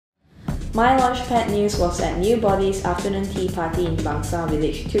Mylaunchpad news was at Neubodi's afternoon tea party in Bangsar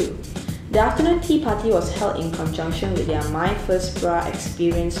Village too. The afternoon tea party was held in conjunction with their My First Bra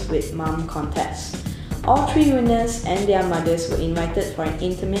Experience with Mum contest. All three winners and their mothers were invited for an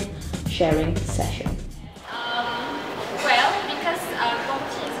intimate sharing session. Because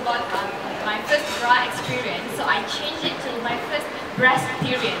competition is about my first bra experience, so I changed it to my first breast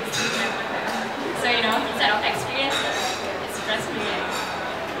experience with my mother. So instead of experience, it's breast experience.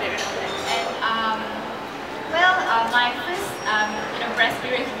 And my first breast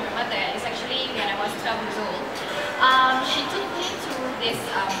experience with my mother is actually when I was 12 years old. She took me to this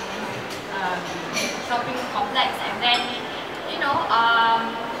shopping complex, and then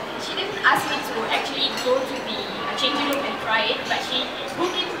she didn't ask me to actually go to the changing room and try it, but she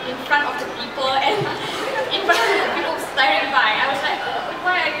put it in front of the people and in front of the people staring by. I was like,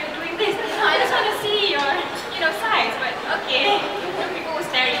 why are you doing this? I just want to see your size, but okay. People were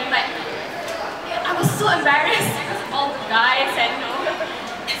staring, but I was so embarrassed because of all the guys and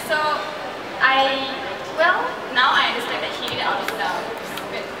so now I understand that she did it out of love,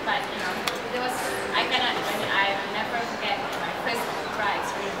 but I'll never forget my first bra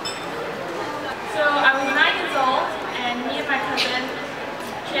experience. So I was 9 years old, and me and my cousin,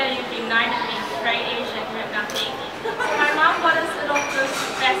 Chia, you've been 9 and being very Asian, we have nothing. My mom bought us little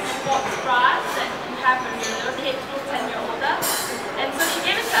best sports bras that you have when you're a little kid, 10 years older. And so she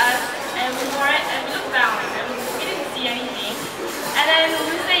gave it to us, and we wore it, and we looked down, and we didn't see anything. And then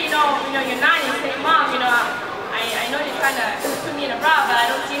we say, you're 9, you say, Mom, I know you're trying to put me in a bra, but I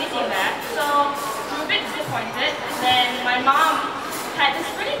don't see anything there. So we were a bit disappointed. And then my mom had this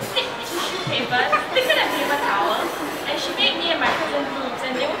really thick tissue paper, thicker than paper towel, and she made me and my cousin boobs,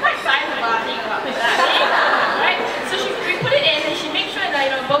 and they were quite sizable, I think, about that, right? So we put it in, and she made sure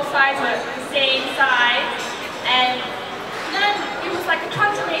that both sides were the same size, and then it was like a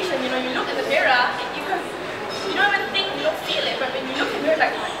transformation. You look in the mirror, because you don't even think, you don't feel it, but when you look in the mirror,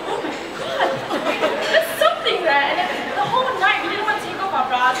 like, oh my god, there's something there. And then the whole night we didn't want to take off our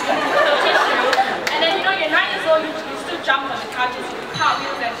bras, we didn't want to tissue. And then you're 9 years old, you still jump on the couches, you do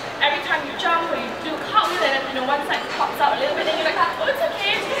cartwheels, and every time you jump or you do cartwheels, and then one side pops out a little bit, and you're like, oh, it's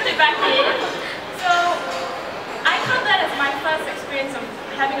okay, just put it back in. So I count that as my first experience of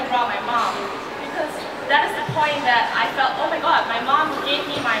having a bra with my mom, because that is the point that I felt, oh my god, my mom gave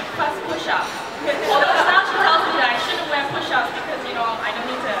me my first push-up. Although now she tells me that I shouldn't wear push-ups because I don't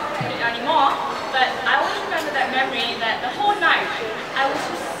need to do it anymore, but I always remember that memory that the whole night I was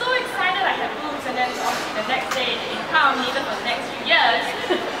just so excited I had boobs, and then obviously the next day it didn't come even for the next few years.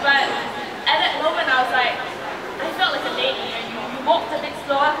 But at that moment I was like, I felt like a lady, and you walked a bit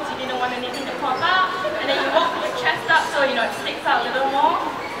slower because you didn't want anything to pop out, and then you walked with your chest up so it sticks out a little more.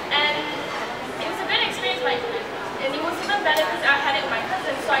 And it was a good experience, and it was even better because I had it with my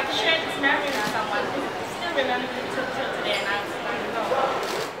cousin, so I shared this memory with someone who still remembers it till today, and I was like,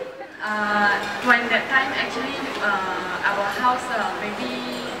 when that time actually our house maybe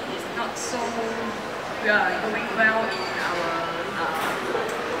is not so going well in our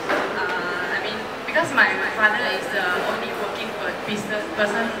because my father is the only working business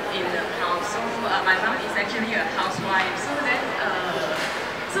person in the house, so my mom is actually a housewife. So then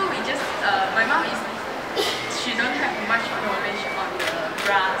we just my mom she don't have much knowledge on the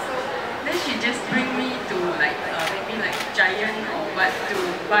bra, so then she just bring me to maybe Giant or what to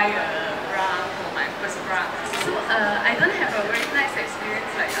buy a bra for my first bra. So I don't have a very nice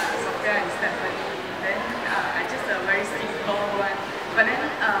experience like Sophia and Stephanie. Then I just a very simple one. But then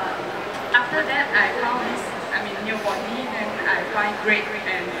after that I found this Neubodi, and I find great,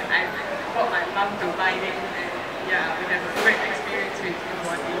 and I brought my mom to buy them, and yeah, we have a great experience with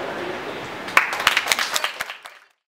Neubodi.